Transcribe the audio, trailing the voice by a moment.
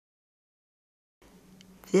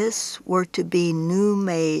This were to be new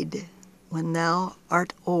made when thou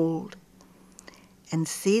art old, and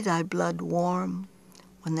see thy blood warm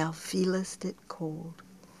when thou feelest it cold.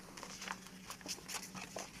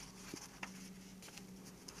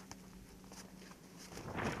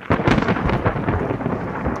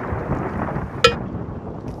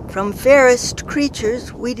 From fairest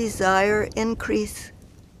creatures we desire increase,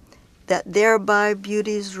 that thereby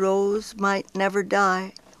beauty's rose might never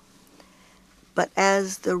die. But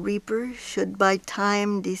as the reaper should by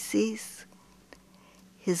time decease,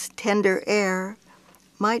 his tender air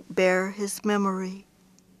might bear his memory.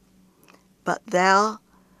 But thou,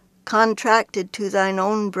 contracted to thine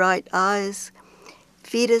own bright eyes,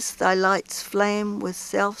 feedest thy light's flame with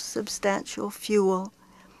self-substantial fuel,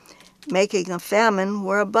 making a famine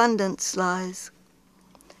where abundance lies.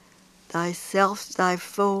 Thyself thy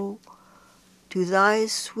foe, to thy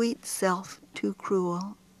sweet self too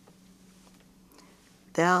cruel.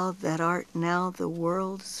 Thou that art now the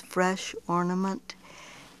world's fresh ornament,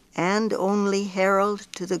 and only herald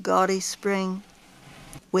to the gaudy spring,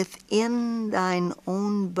 within thine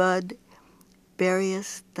own bud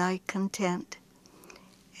buryest thy content,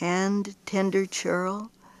 and tender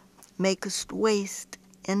churl makest waste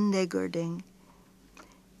in niggarding.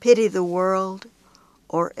 Pity the world,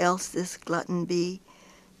 or else this glutton be,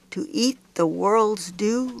 to eat the world's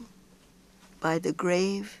due by the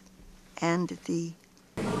grave and thee.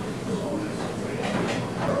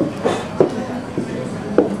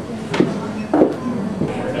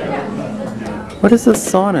 What is a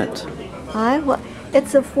sonnet?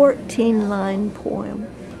 It's a 14-line poem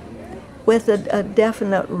with a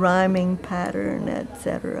definite rhyming pattern,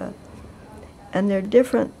 etc. And they're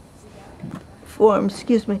different forms,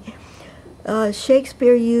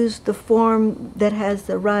 Shakespeare used the form that has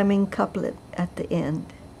the rhyming couplet at the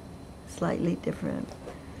end, slightly different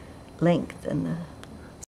length and the...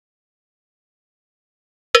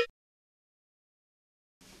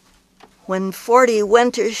 When 40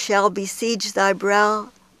 winters shall besiege thy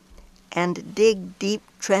brow, and dig deep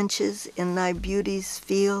trenches in thy beauty's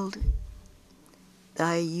field,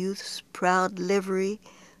 thy youth's proud livery,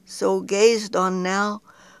 so gazed on now,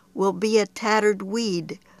 will be a tattered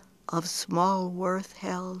weed of small worth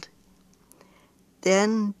held.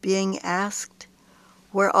 Then, being asked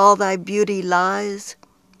where all thy beauty lies,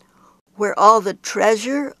 where all the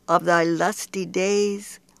treasure of thy lusty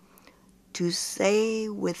days, to say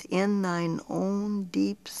within thine own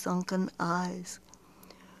deep sunken eyes,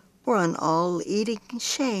 were an all-eating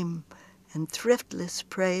shame and thriftless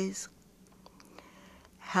praise.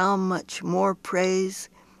 How much more praise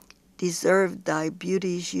deserved thy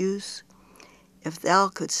beauty's use, if thou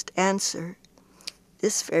couldst answer,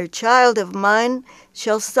 this fair child of mine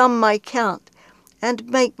shall sum my count and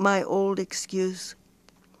make my old excuse,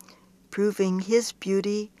 proving his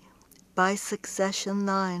beauty by succession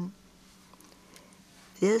thine.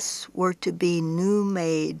 This were to be new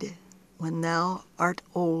made when thou art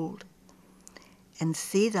old, and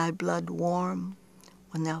see thy blood warm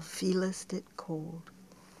when thou feelest it cold.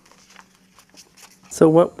 So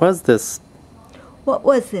what was this? What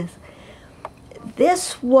was this?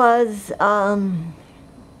 This was,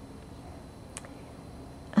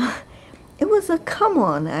 it was a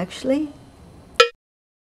come-on, actually.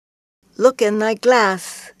 Look in thy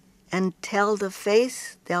glass, and tell the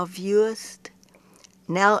face thou viewest,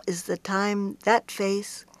 now is the time that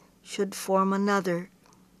face should form another,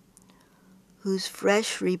 whose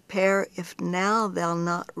fresh repair if now thou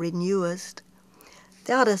not renewest,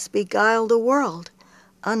 thou dost beguile the world,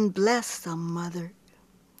 unbless some mother.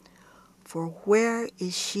 For where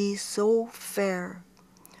is she so fair,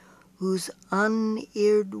 whose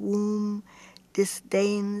uneared womb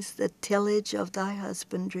disdains the tillage of thy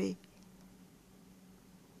husbandry?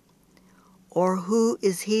 Or who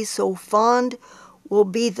is he so fond will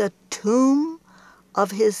be the tomb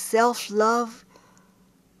of his self-love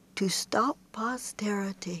to stop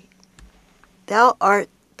posterity? Thou art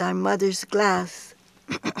thy mother's glass,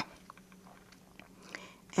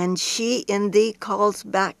 and she in thee calls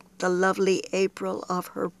back the lovely April of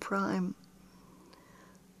her prime.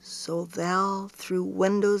 So thou through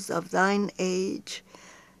windows of thine age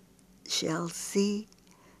shall see,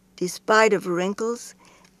 despite of wrinkles,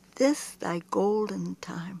 this thy golden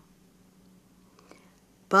time.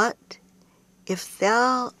 But if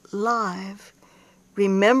thou live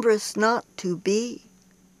rememberest not to be,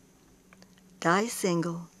 die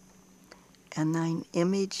single, and thine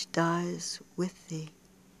image dies with thee.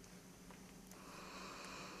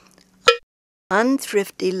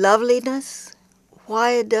 Unthrifty loveliness,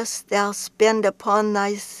 why dost thou spend upon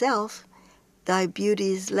thyself thy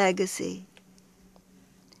beauty's legacy?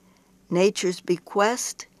 Nature's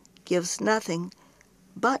bequest gives nothing,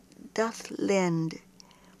 but doth lend,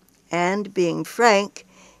 and being frank,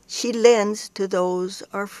 she lends to those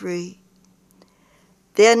are free.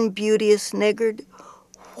 Then, beauteous niggard,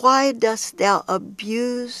 why dost thou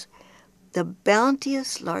abuse the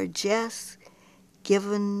bounteous largesse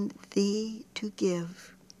given thee to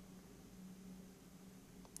give?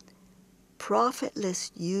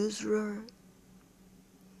 Profitless usurer,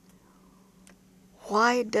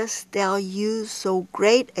 why dost thou use so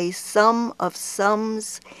great a sum of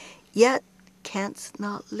sums, yet canst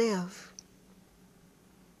not live?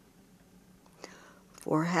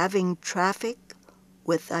 For having traffic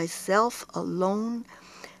with thyself alone,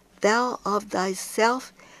 thou of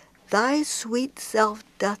thyself thy sweet self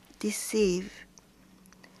doth deceive.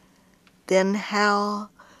 Then how,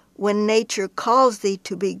 when nature calls thee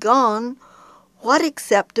to be gone, what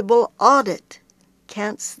acceptable audit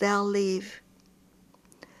canst thou leave?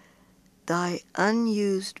 Thy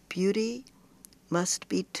unused beauty must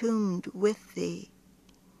be tombed with thee,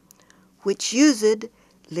 which used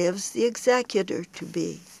lives the executor to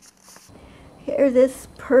be. Here this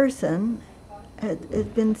person has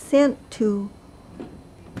been sent to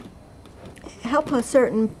help a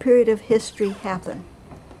certain period of history happen,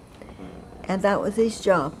 and that was his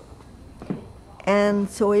job. And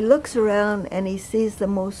so he looks around and he sees the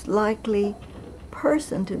most likely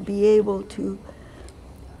person to be able to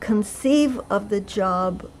conceive of the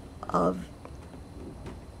job of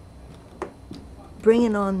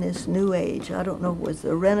bringing on this new age. I don't know if it was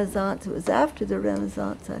the Renaissance. It was after the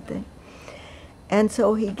Renaissance, I think. And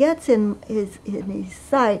so he gets in his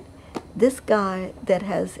sight this guy that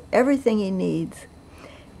has everything he needs,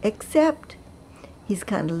 except he's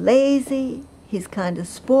kind of lazy, he's kind of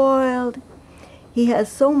spoiled, he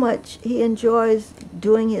has so much, he enjoys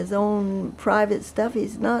doing his own private stuff.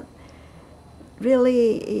 He's not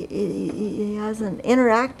really, he hasn't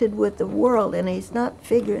interacted with the world, and he's not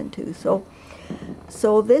figuring to.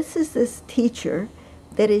 So this is this teacher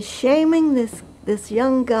that is shaming this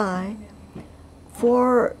young guy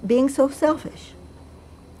for being so selfish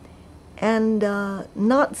and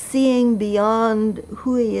not seeing beyond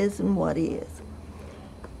who he is and what he is.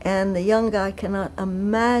 And the young guy cannot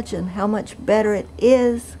imagine how much better it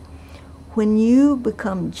is when you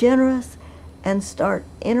become generous and start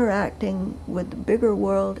interacting with the bigger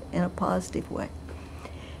world in a positive way.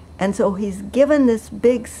 And so he's given this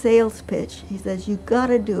big sales pitch. He says, you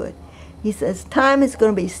gotta do it. He says, time is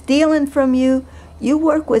gonna be stealing from you. You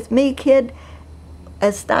work with me, kid.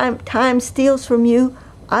 As time steals from you,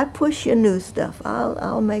 I push you new stuff.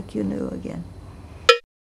 I'll make you new again.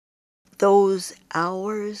 Those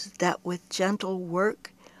hours that with gentle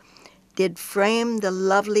work did frame the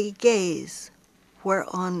lovely gaze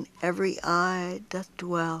whereon every eye doth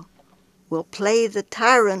dwell, will play the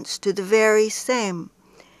tyrants to the very same,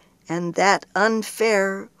 and that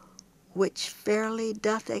unfair which fairly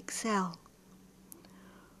doth excel.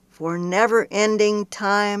 For never-ending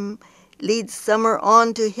time leads summer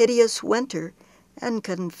on to hideous winter, and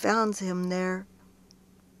confounds him there.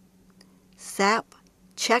 Sap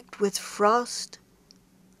checked with frost,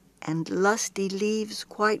 and lusty leaves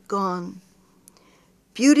quite gone,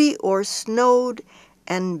 beauty o'ersnowed,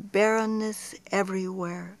 and barrenness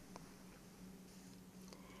everywhere.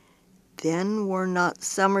 Then were not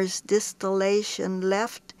summer's distillation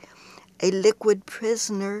left, a liquid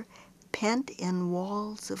prisoner pent in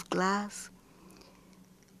walls of glass.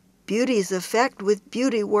 Beauty's effect with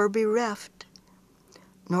beauty were bereft,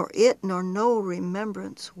 nor it nor no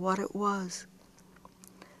remembrance what it was.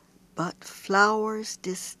 But flowers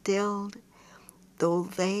distilled, though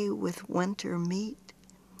they with winter meet,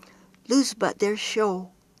 lose but their show,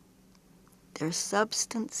 their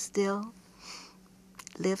substance still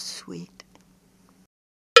lives sweet.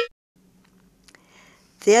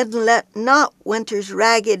 Then let not winter's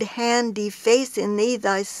ragged hand deface in thee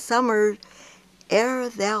thy summer ere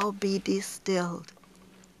thou be distilled.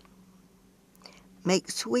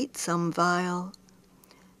 Make sweet some vial,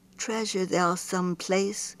 treasure thou some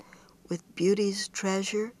place with beauty's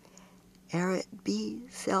treasure ere it be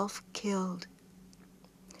self-killed.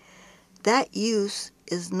 That use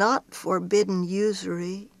is not forbidden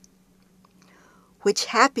usury, which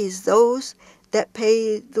happies those that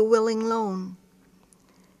pay the willing loan.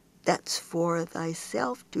 That's for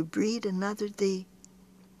thyself to breed another thee.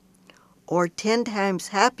 Or 10 times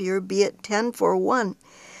happier, be it 10 for 1,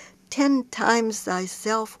 10 times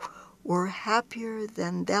thyself were happier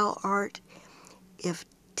than thou art, if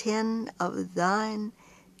 10 of thine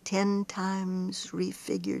 10 times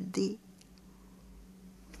refigured thee.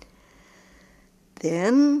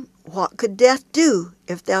 Then what could death do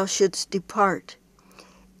if thou shouldst depart,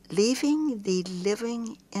 leaving thee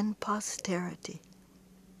living in posterity.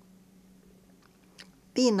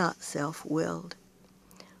 Be not self-willed,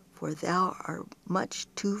 for thou art much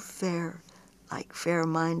too fair, like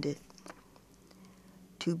fair-minded,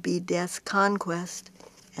 to be death's conquest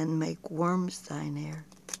and make worms thine heir.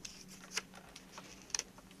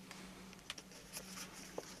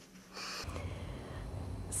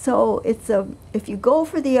 So if you go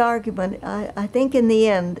for the argument, I think in the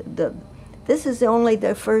end, this is only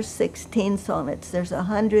the first 16 sonnets. There's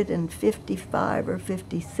 155 or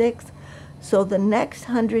 56. So the next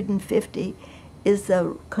 150 is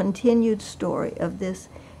a continued story of this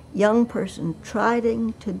young person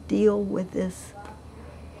trying to deal with this,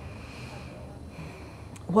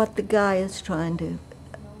 what the guy is trying to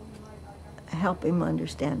help him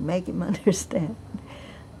understand, make him understand.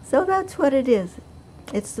 So that's what it is.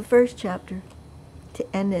 It's the first chapter,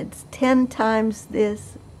 and it's 10 times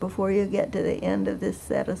this before you get to the end of this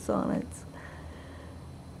set of sonnets.